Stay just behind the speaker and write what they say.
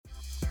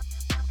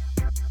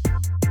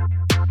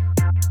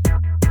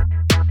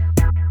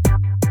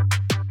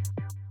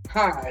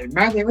Hi,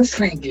 my name is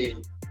Frankie.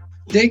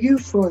 Thank you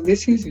for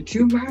listening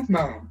to my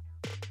mom.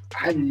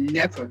 I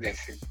never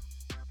listen.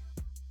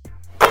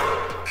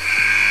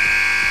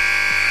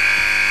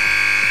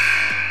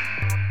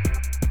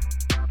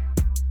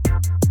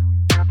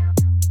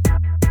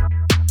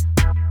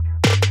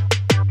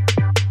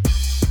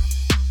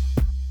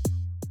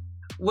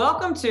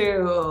 Welcome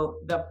to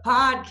the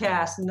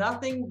podcast,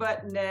 Nothing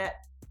But Net,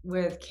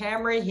 with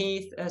Kamri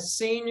Heath, a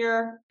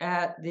senior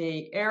at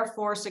the Air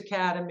Force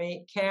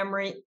Academy.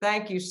 Kamri,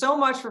 thank you so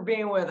much for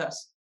being with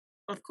us.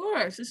 Of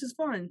course, this is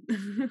fun.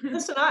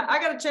 Listen, I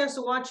got a chance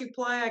to watch you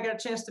play. I got a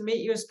chance to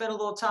meet you and spend a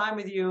little time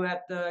with you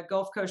at the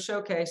Gulf Coast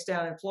Showcase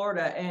down in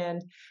Florida,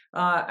 and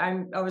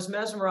I was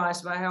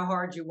mesmerized by how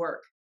hard you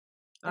work.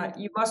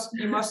 You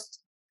must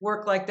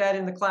work like that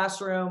in the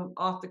classroom,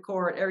 off the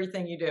court,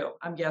 everything you do,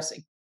 I'm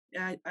guessing.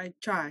 Yeah, I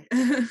try.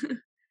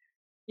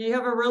 You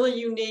have a really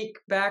unique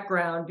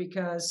background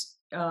because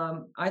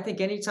I think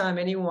anytime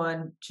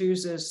anyone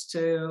chooses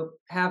to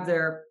have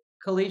their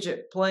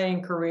collegiate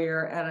playing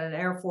career at an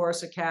Air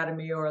Force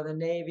Academy or the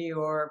Navy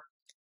or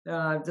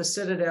the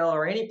Citadel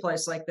or any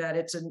place like that,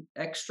 it's an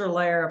extra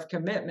layer of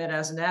commitment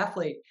as an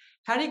athlete.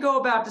 How do you go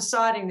about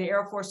deciding the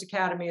Air Force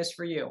Academy is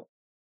for you?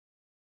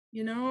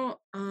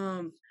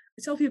 I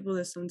tell people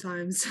this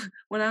sometimes.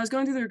 When I was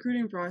going through the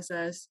recruiting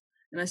process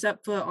and I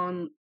stepped foot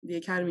on the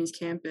academy's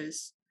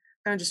campus,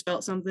 I kind of just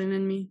felt something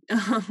in me.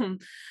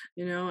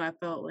 I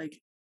felt like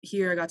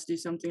here I got to do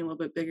something a little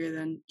bit bigger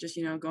than just,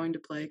 going to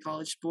play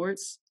college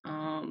sports.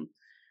 And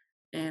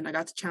I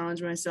got to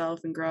challenge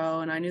myself and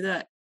grow. And I knew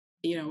that,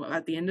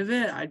 at the end of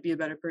it, I'd be a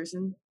better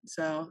person.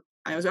 So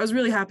I was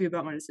really happy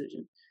about my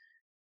decision.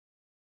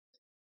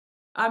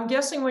 I'm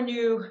guessing when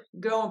you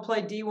go and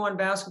play D1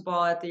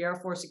 basketball at the Air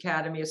Force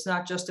Academy, it's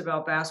not just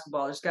about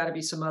basketball. There's got to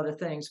be some other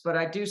things. But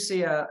I do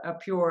see a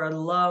pure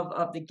love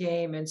of the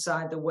game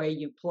inside the way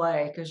you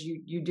play because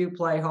you do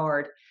play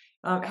hard.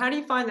 How do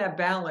you find that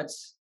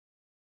balance?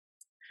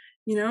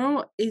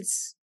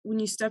 It's when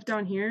you step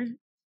down here,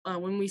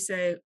 when we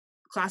say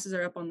classes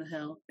are up on the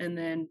hill and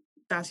then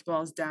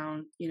basketball is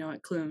down,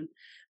 at Clune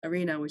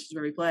Arena, which is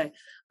where we play.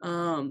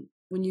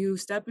 When you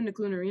step into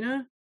Clune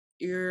Arena,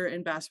 you're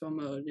in basketball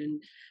mode,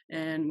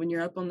 and when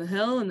you're up on the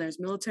hill and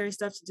there's military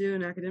stuff to do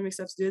and academic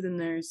stuff to do, then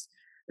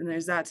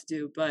there's that to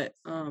do. But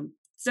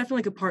it's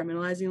definitely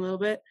compartmentalizing a little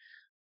bit.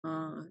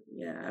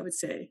 I would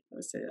say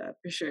that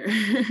for sure.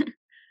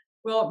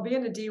 Well,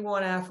 being a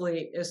D1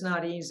 athlete is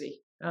not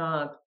easy.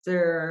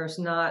 There's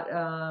not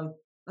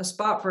a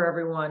spot for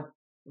everyone,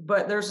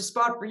 but there's a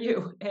spot for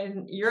you,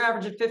 and you're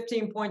averaging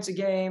 15 points a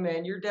game,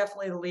 and you're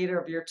definitely the leader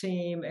of your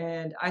team.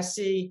 And I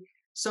see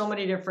so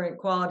many different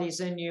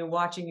qualities in you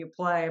watching you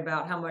play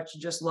about how much you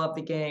just love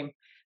the game.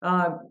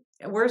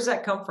 Where does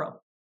that come from?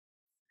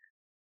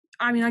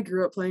 I mean, I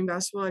grew up playing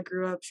basketball. I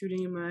grew up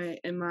shooting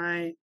in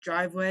my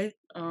driveway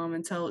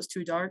until it was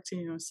too dark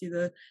to see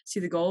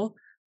the goal.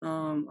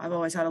 I've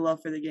always had a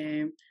love for the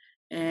game,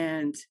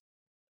 and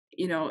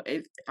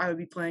if I would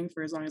be playing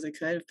for as long as I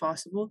could, if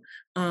possible.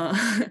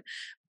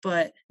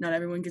 But not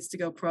everyone gets to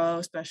go pro,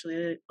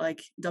 especially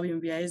like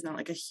WNBA is not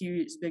like a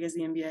huge, as big as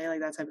the NBA, like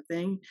that type of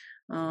thing.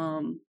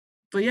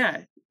 But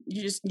yeah,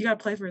 you gotta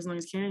play for as long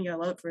as you can. You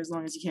gotta love it for as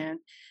long as you can,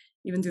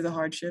 even through the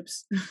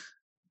hardships.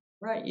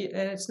 Right,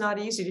 and it's not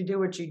easy to do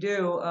what you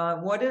do.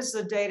 What is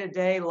the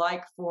day-to-day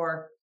like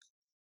for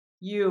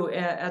you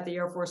at the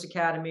Air Force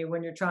Academy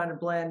when you're trying to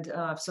blend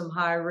some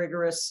high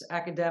rigorous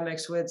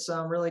academics with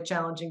some really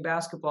challenging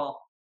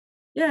basketball?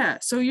 Yeah,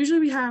 so usually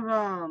we have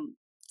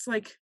it's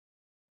like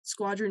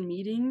squadron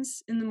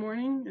meetings in the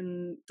morning,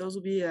 and those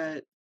will be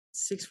at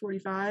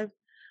 6:45.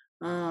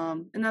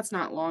 And that's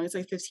not long. It's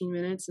like 15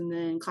 minutes, and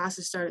then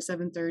classes start at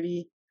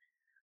 7:30.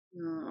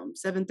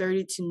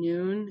 7:30 to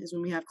noon is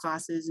when we have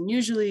classes, and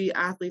usually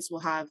athletes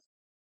will have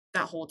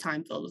that whole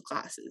time filled with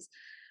classes.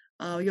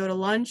 We go to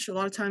lunch. A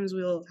lot of times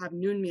we'll have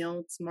noon meal.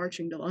 It's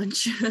marching to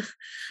lunch.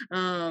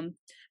 And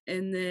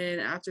then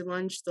after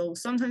lunch, there'll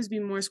sometimes be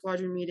more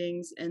squadron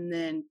meetings and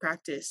then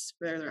practice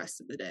for the rest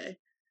of the day.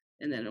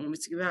 And then when we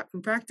get back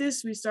from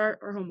practice, we start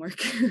our homework.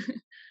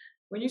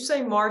 When you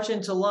say march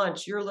into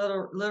lunch, you're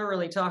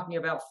literally talking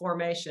about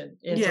formation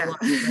into Yeah.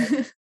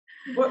 lunch.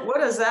 Right?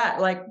 What is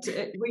that like?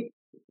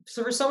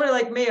 So for somebody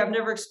like me, I've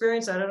never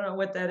experienced that. I don't know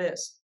what that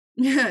is.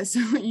 Yeah, so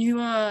you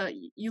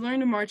learn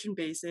to march in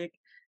basic,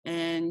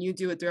 and you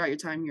do it throughout your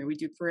time here. We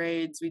do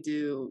parades, we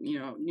do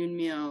noon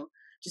meal,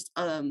 just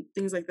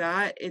things like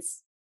that.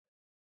 It's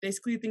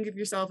basically think of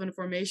yourself in a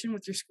formation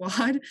with your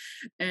squad,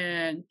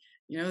 and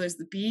there's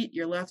the beat.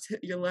 Your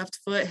left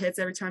foot hits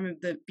every time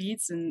the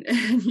beats, and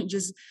you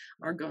just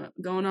are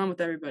going on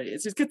with everybody.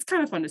 It's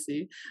kind of fun to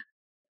see.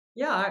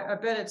 Yeah, I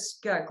bet it's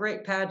got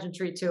great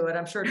pageantry to it.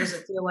 I'm sure it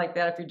doesn't feel like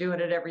that if you're doing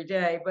it every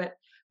day. But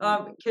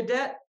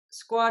Cadet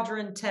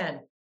Squadron 10,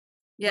 what does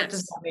Yes.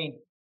 that mean?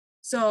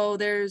 So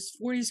there's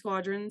 40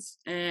 squadrons,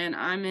 and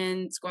I'm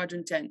in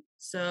Squadron 10.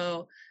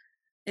 So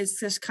it's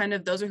just kind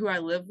of those are who I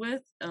live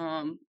with.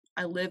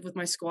 I live with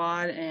my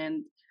squad,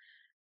 and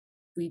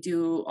we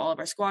do all of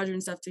our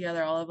squadron stuff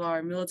together, all of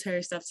our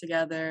military stuff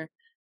together.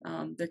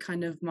 they're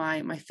kind of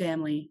my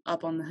family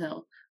up on the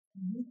hill.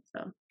 Mhm.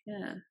 So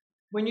yeah.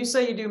 When you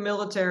say you do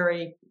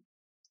military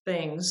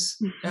things,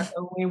 I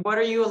mean, what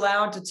are you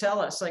allowed to tell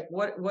us? Like,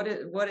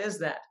 what is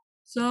that?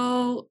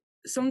 So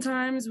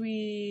sometimes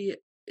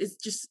it's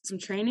just some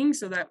training,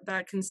 so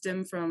that can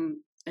stem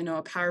from a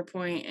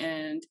PowerPoint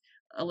and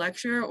a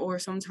lecture, or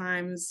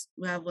sometimes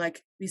we have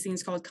like these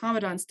things called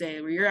Commandant's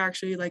Day, where you're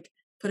actually like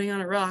putting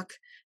on a ruck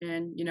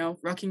and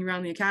rucking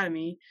around the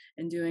academy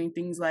and doing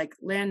things like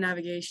land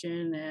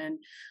navigation and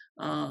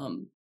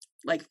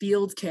like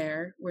field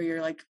care, where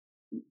you're like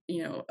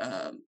you know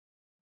um,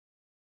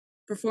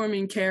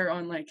 performing care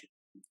on like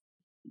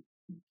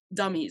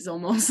dummies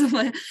almost,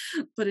 like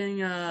putting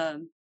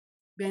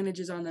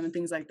bandages on them and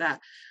things like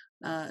that.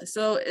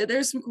 So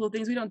there's some cool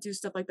things. We don't do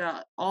stuff like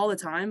that all the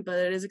time, but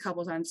it is a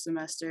couple times a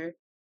semester.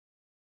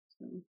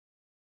 So,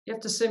 You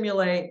have to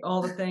simulate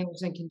all the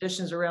things and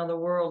conditions around the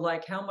world.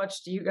 Like, how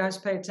much do you guys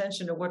pay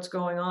attention to what's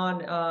going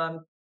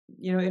on,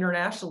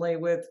 internationally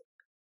with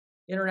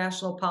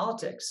international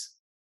politics?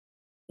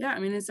 yeah, I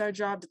mean, it's our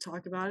job to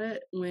talk about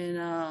it.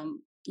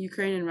 When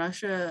Ukraine and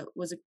Russia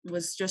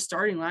was just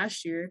starting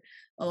last year,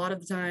 a lot of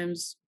the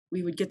times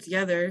we would get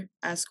together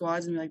as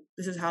squads and be like,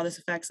 "This is how this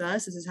affects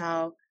us. This is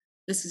how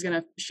this is going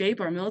to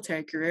shape our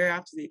military career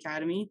after the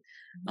academy."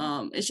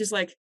 It's just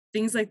like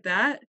things like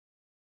that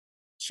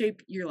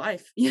shape your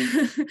life,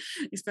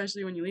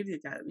 especially when you leave the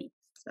academy.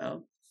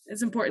 So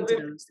it's important to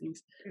know those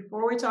things.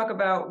 Before we talk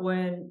about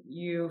when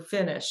you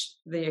finish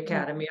the Mhm.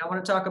 academy, I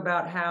want to talk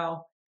about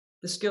how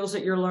the skills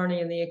that you're learning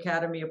in the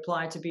academy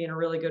apply to being a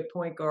really good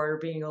point guard or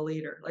being a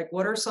leader. Like,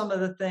 what are some of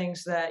the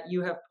things that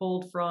you have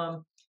pulled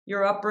from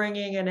your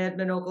upbringing in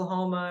Edmond,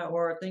 Oklahoma,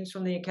 or things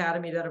from the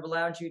academy that have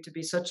allowed you to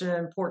be such an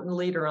important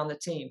leader on the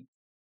team?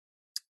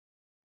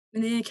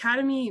 In the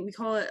academy, we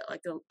call it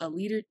like a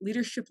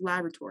leadership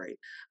laboratory.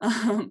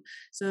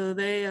 So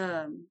they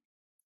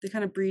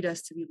kind of breed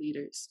us to be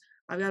leaders.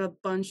 I've got a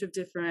bunch of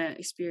different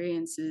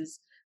experiences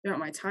throughout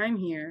my time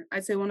here.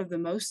 I'd say one of the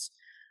most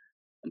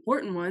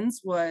important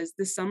ones was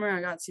this summer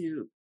I got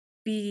to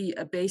be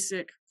a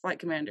basic flight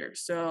commander.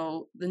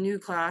 So the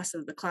class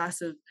of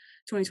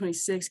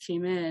 2026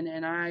 came in,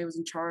 and I was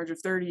in charge of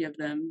 30 of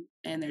them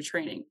and their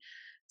training.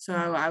 So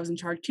I was in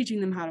charge of teaching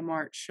them how to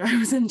march. I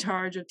was in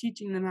charge of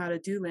teaching them how to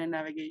do land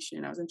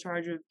navigation. I was in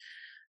charge of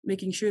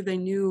making sure they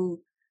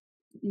knew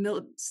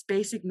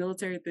basic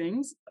military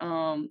things.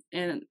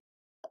 And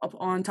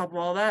on top of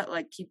all that,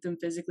 like keep them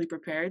physically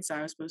prepared. So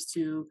I was supposed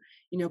to,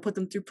 put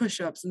them through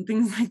push-ups and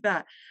things like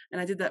that. And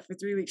I did that for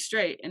 3 weeks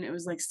straight. And it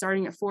was like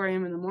starting at 4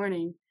 a.m. in the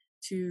morning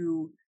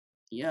to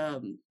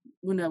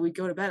when we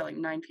go to bed at like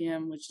 9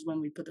 p.m., which is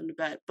when we put them to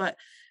bed. But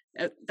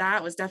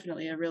that was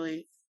definitely a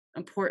really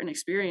important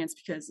experience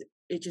because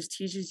it just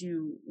teaches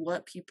you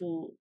what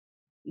people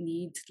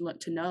need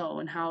to know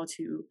and how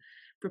to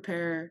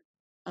prepare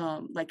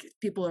like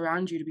people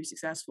around you to be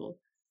successful.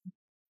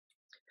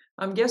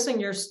 I'm guessing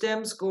your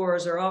STEM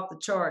scores are off the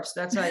charts.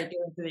 That's how you get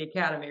into the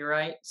academy,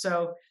 right?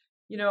 So,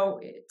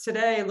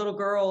 today little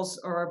girls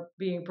are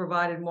being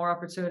provided more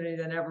opportunity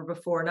than ever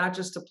before, not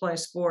just to play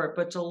sport,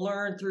 but to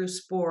learn through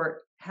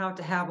sport how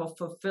to have a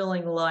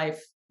fulfilling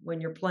life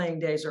when your playing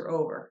days are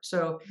over.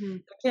 So,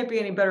 Mhm. there can't be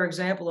any better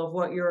example of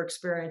what you're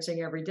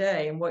experiencing every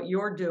day and what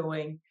you're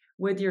doing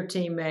with your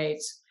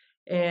teammates.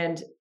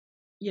 And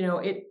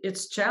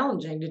it's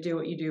challenging to do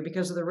what you do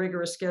because of the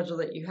rigorous schedule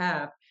that you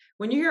have.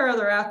 When you hear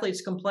other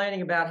athletes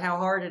complaining about how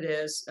hard it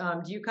is,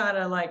 do you kind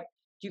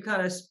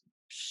of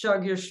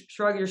shrug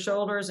your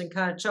shoulders and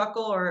kind of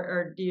chuckle,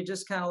 or do you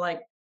just kind of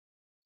like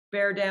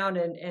bear down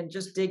and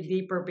just dig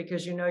deeper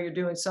because you're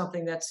doing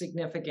something that's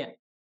significant?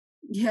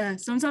 Yeah,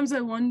 sometimes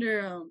I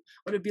wonder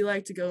what it'd be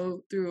like to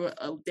go through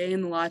a day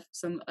in the life of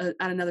some at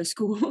another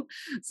school,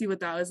 see what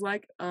that was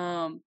like.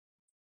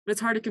 But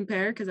it's hard to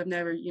compare because I've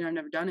never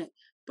done it.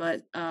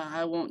 But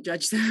I won't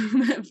judge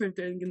them for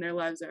thinking their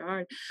lives are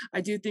hard.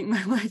 I do think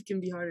my life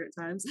can be harder at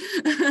times,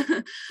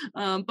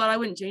 but I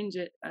wouldn't change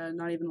it,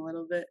 not even a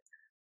little bit.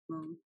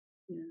 Um,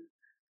 yeah.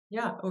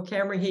 Yeah, well,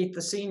 Kamri Heath,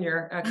 the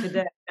senior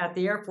cadet at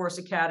the Air Force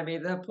Academy,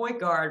 the point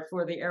guard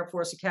for the Air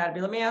Force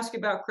Academy. Let me ask you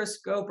about Chris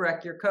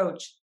Gobrecht, your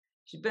coach.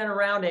 She's been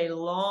around a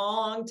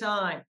long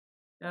time.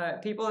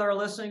 People that are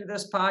listening to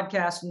this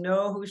podcast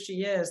know who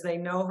she is. They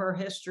know her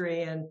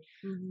history and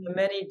the Mhm.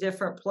 many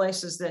different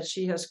places that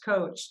she has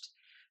coached.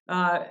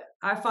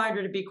 I find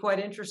her to be quite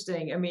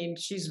interesting. I mean,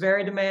 she's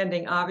very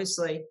demanding,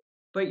 obviously,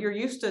 but you're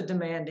used to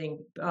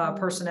demanding Mhm.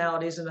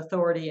 personalities and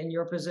authority in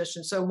your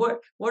position. So, what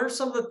are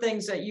some of the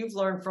things that you've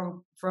learned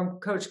from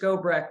Coach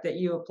Gobrecht that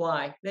you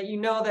apply? That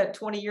that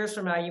 20 years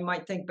from now you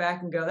might think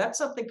back and go, "That's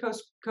something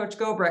Coach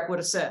Gobrecht would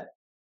have said."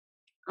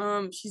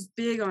 She's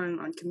big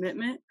on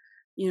commitment.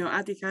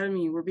 At the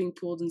academy, we're being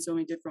pulled in so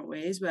many different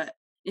ways,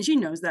 and she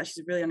knows that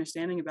she's really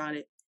understanding about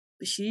it.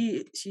 But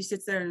she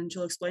sits there and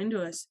she'll explain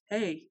to us,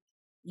 "Hey,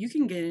 you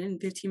can get in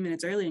 15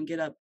 minutes early and get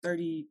up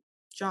 30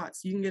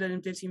 shots. You can get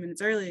in 15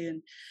 minutes early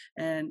and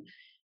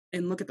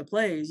and look at the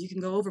plays. You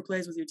can go over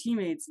plays with your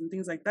teammates and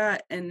things like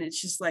that." And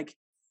it's just like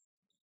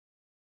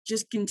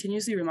just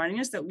continuously reminding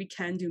us that we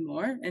can do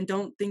more and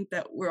don't think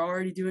that we're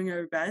already doing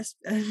our best,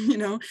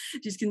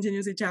 just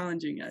continuously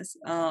challenging us.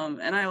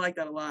 And I like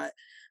that a lot.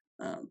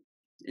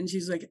 And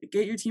she's like,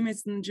 get your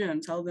teammates in the gym,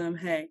 tell them,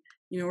 hey,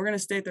 we're going to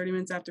stay 30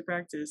 minutes after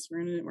practice.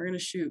 We're going to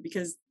shoot,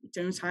 because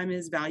gym time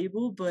is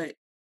valuable, but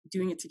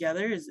doing it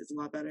together is a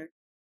lot better.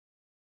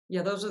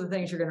 Yeah, those are the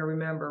things you're going to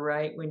remember,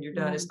 right? When you're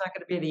done, Mm-hmm. It's not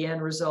going to be the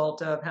end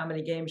result of how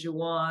many games you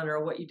won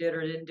or what you did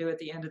or didn't do at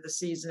the end of the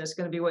season. It's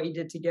going to be what you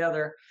did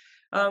together.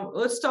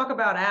 Let's talk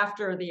about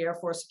after the Air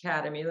Force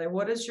Academy. Like,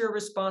 what is your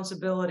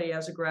responsibility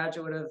as a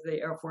graduate of the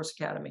Air Force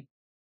Academy?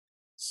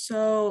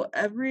 So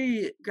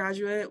every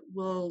graduate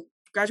will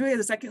graduate as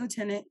a second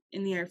lieutenant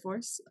in the Air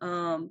Force.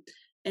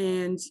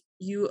 And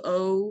you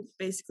owe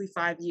basically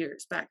 5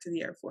 years back to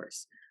the Air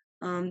Force.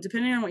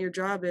 Depending on what your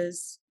job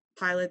is,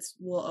 pilots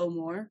will owe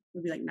more.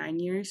 It'll be like 9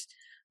 years.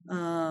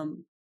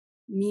 I'm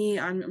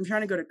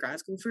trying to go to grad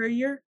school for a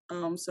year.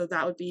 So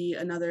that would be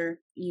another,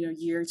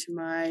 year to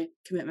my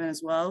commitment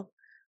as well.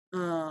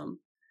 So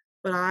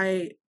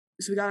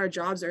we got our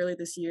jobs early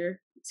this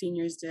year,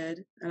 seniors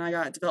did, and I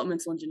got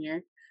developmental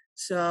engineer.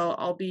 So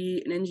I'll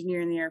be an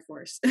engineer in the Air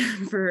Force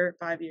for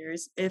 5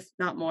 years, if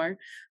not more.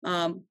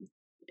 We're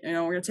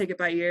going to take it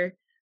by year.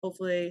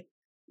 Hopefully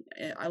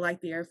I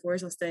like the Air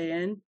Force, I'll stay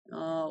in.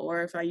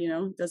 Or if I,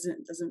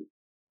 doesn't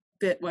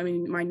fit,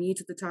 my needs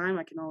at the time,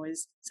 I can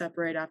always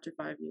separate after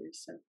 5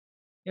 years. So.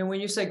 And when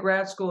you say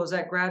grad school, is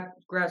that grad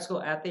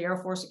school at the Air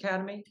Force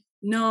Academy?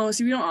 No,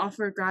 so we don't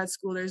offer grad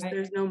school.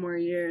 There's no more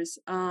years.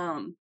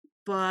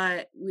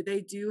 But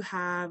they do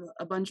have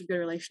a bunch of good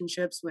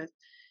relationships with,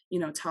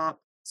 top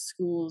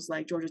schools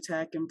like Georgia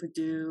Tech and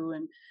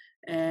Purdue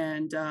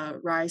and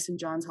Rice and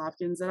Johns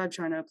Hopkins that I'm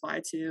trying to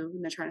apply to,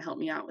 and they're trying to help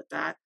me out with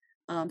that.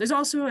 There's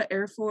also an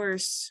Air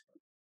Force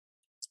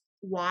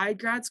wide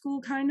grad school,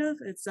 kind of.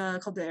 It's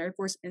called the Air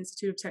Force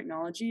Institute of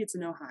Technology. It's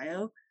in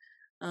Ohio,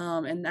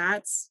 and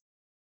that's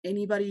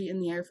anybody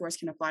in the Air Force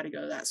can apply to go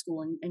to that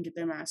school and get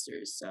their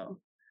master's. So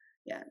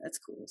yeah, that's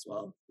cool as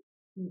well.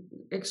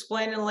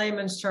 Explain in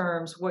layman's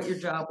terms what your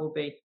job will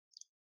be.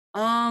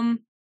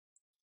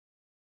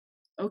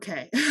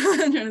 Okay.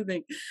 I'm trying to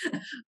think.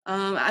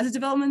 As a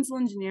developmental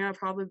engineer, I'll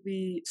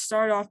probably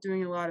start off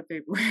doing a lot of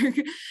paperwork,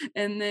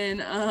 and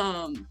then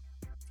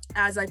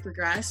as I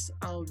progress,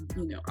 I'll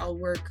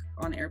work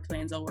on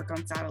airplanes, I'll work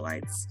on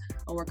satellites,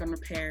 I'll work on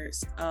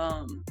repairs.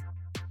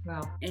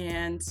 Wow.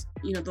 And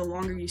the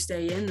longer you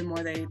stay in, the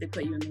more they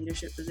put you in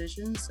leadership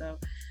positions. So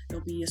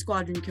you'll be a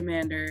squadron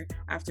commander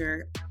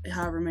after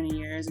however many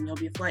years, and you'll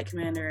be a flight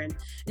commander, and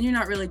you're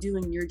not really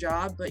doing your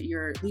job, but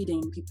you're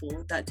leading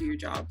people that do your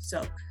job. So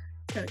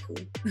it's kind of cool.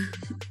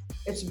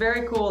 It's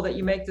very cool that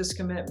you make this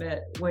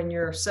commitment when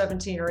you're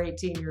 17 or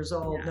 18 years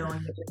old,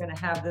 knowing that you're going to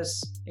have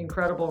this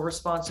incredible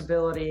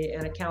responsibility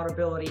and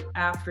accountability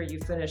after you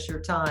finish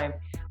your time.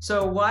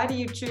 So why do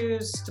you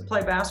choose to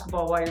play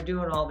basketball while you're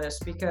doing all this?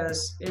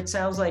 Because it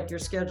sounds like your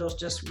schedule's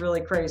just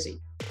really crazy.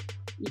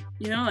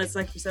 It's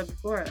like you said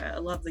before, I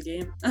love the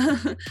game.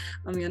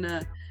 I'm going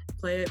to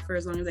play it for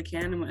as long as I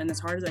can and as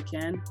hard as I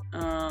can.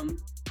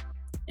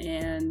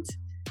 And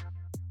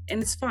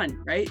it's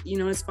fun, right?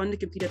 It's fun to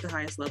compete at the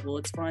highest level.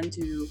 It's fun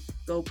to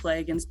go play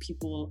against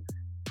people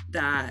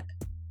that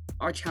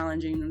are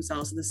challenging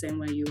themselves the same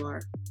way you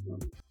are.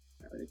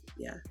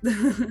 Yeah.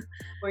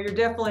 Well, you're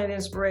definitely an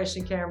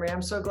inspiration, Kamri.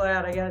 I'm so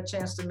glad I got a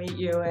chance to meet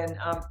you, and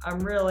I'm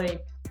really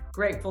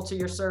grateful to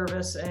your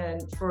service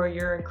and for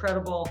your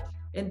incredible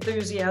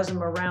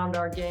enthusiasm around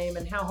our game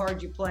and how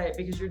hard you play it,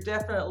 because you're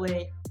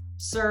definitely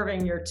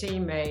serving your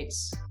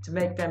teammates to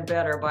make them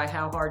better by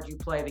how hard you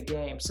play the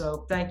game.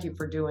 So thank you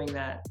for doing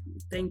that.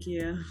 Thank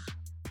you.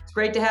 It's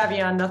great to have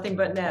you on Nothing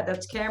But Net.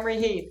 That's Kamri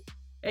Heath,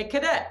 a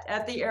cadet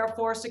at the Air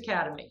Force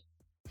Academy.